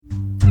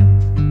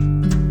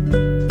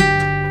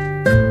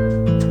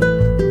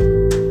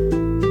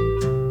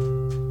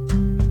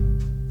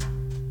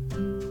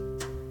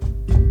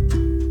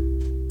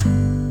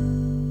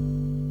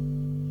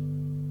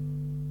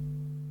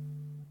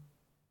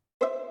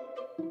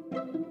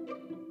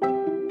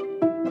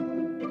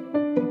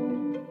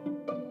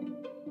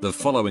The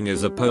following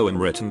is a poem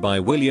written by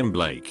William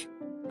Blake.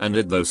 And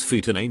at those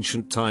feet an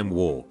ancient time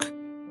walk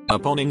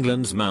upon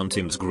England's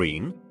mountains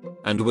green,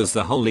 and was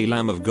the holy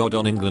Lamb of God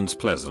on England's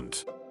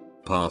pleasant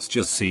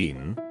pastures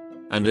seen,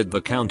 and did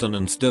the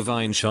countenance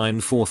divine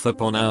shine forth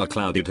upon our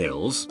clouded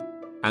hills?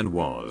 And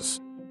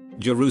was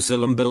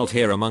Jerusalem built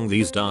here among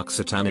these dark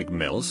satanic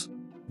mills?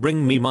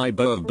 Bring me my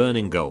bow of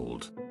burning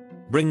gold.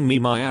 Bring me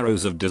my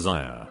arrows of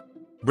desire.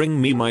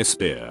 Bring me my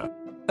spear.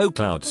 O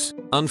clouds,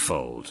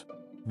 unfold.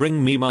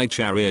 Bring me my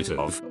chariot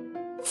of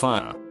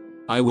fire.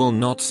 I will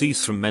not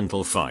cease from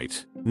mental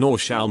fight, nor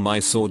shall my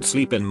sword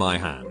sleep in my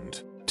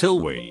hand, till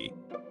we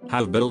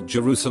have built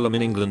Jerusalem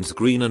in England's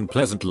green and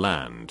pleasant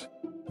land.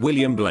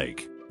 William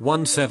Blake,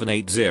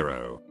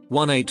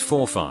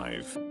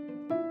 1780-1845.